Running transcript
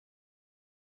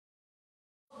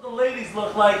ladies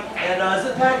look like, and is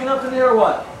it packing up in here or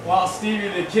what? Well, Stevie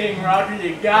the King Rocker,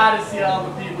 you gotta see all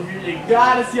the people here. You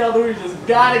gotta see all the you just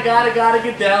gotta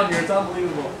get down here. It's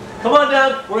unbelievable. Come on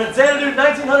down. We're at Xanadu,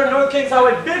 1900 North Kings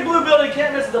Highway. Big blue building,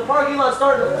 can't miss it. The parking lot's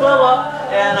starting to fill up,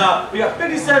 and we got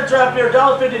 50-cent draft beer,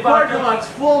 $1.50. Parking lot's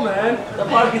full, man. The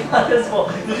parking lot is full.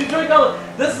 Did you drink all of?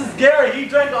 This is Gary. He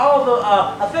drank all the.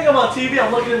 I think I'm on TV. I'm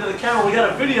looking into the camera. We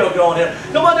got a video going here.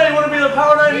 Come on down. You want to be in the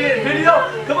Power 98 video?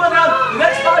 Come on down. The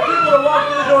next 5 people will walk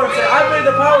through the door and say, "I made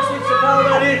the power switch to Power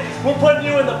 98." We're putting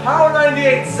you in the Power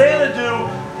 98 Xanadu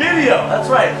video. That's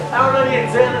right. Power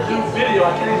 98 Xanadu video.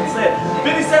 I can't even say it.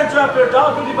 50-cent drop beer,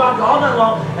 $1.50 vodka all night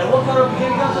long. And what kind of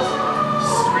bikini contest?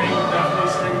 String, definitely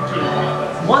string bikini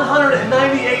contest.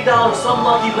 $198. Some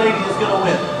lucky lady is going to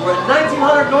win. We're at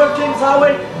 1900 North Kings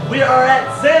Highway. We are at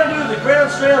Xanadu, the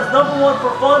Grand Strand's #1 for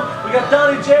fun. We got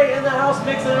Donnie J in the house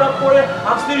mixing it up for you.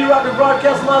 I'm Stevie Rocker,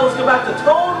 broadcast live. Let's go back to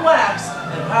Tone Wax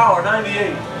and Power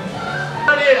 98.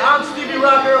 I'm Stevie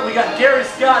Rocker. We got Gary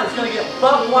Scott who's going to get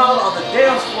buck wild on the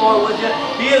dance floor with you.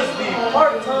 He is the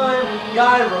part-time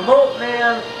guy, remote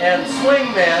man, and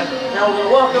swing man. Now we're going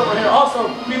to walk over here. Also,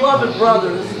 beloved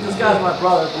brother. This guy's my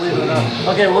brother, believe it or not.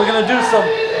 Okay, we're going to do some...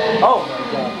 Oh my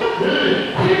God.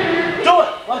 Do it!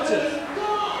 Watch this.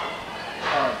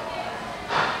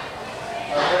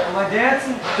 Am I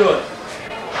dancing? Do it.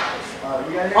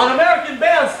 On American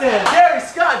Bandstand, Gary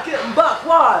Scott getting buck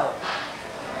wild.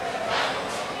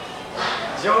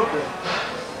 Joking.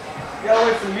 You gotta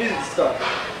wait for the music to start.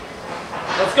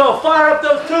 Let's go, fire up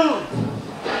those tunes.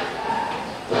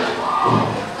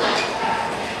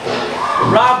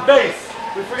 Rob Bass.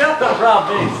 We forgot about Rob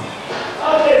Bass.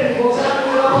 Okay, people, time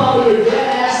to go on with your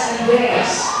ass and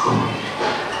dance.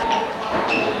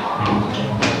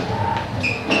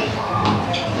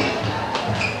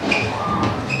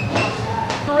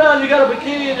 Around, you got a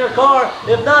bikini in your car.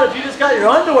 If not, if you just got your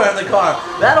underwear in the car,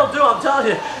 that'll do. I'm telling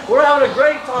you, we're having a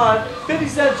great time.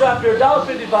 50-cent draft beer,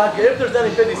 $1.50 vodka. If there's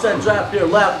any 50-cent draft beer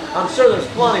left, I'm sure there's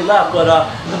plenty left. But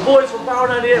the boys from Power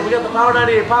 98, we got the Power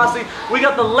 98 posse. We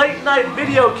got the late night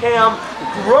video cam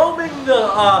roaming the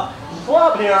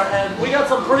club here, and we got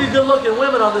some pretty good-looking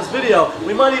women on this video.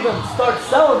 We might even start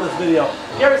selling this video.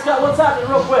 Gary Scott, what's happening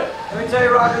real quick? Let me tell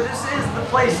you, Rocker, this is the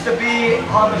place to be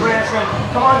on the Grand Strand.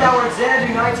 Come on down, we're at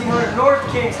Xanadu, 1900 North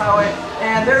Kings Highway,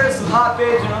 and there is some hot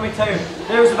babes, and let me tell you,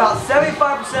 there's about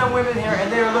 75% women here,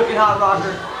 and they are looking hot,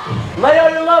 Rocker. Lay all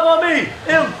your love on me!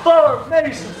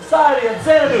 Information Society and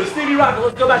Xanadu. Stevie Rocker,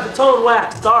 let's go back to Tone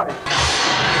Wax. Sorry.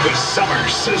 The summer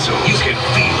sizzle. You can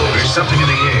feel it. There's something in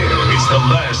the air. It's the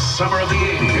last summer of the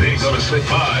 80s. It ain't gonna slip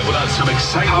by without some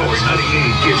excitement. Power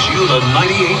 98 gives you the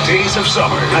 98 days of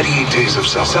summer. 98 days of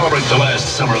summer. Celebrate the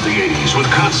last summer of the 80s with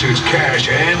concerts, cash,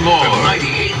 and more.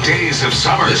 98 days of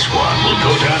summer. This one will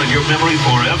go down in your memory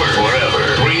forever.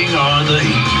 Forever. Bring on the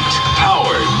heat.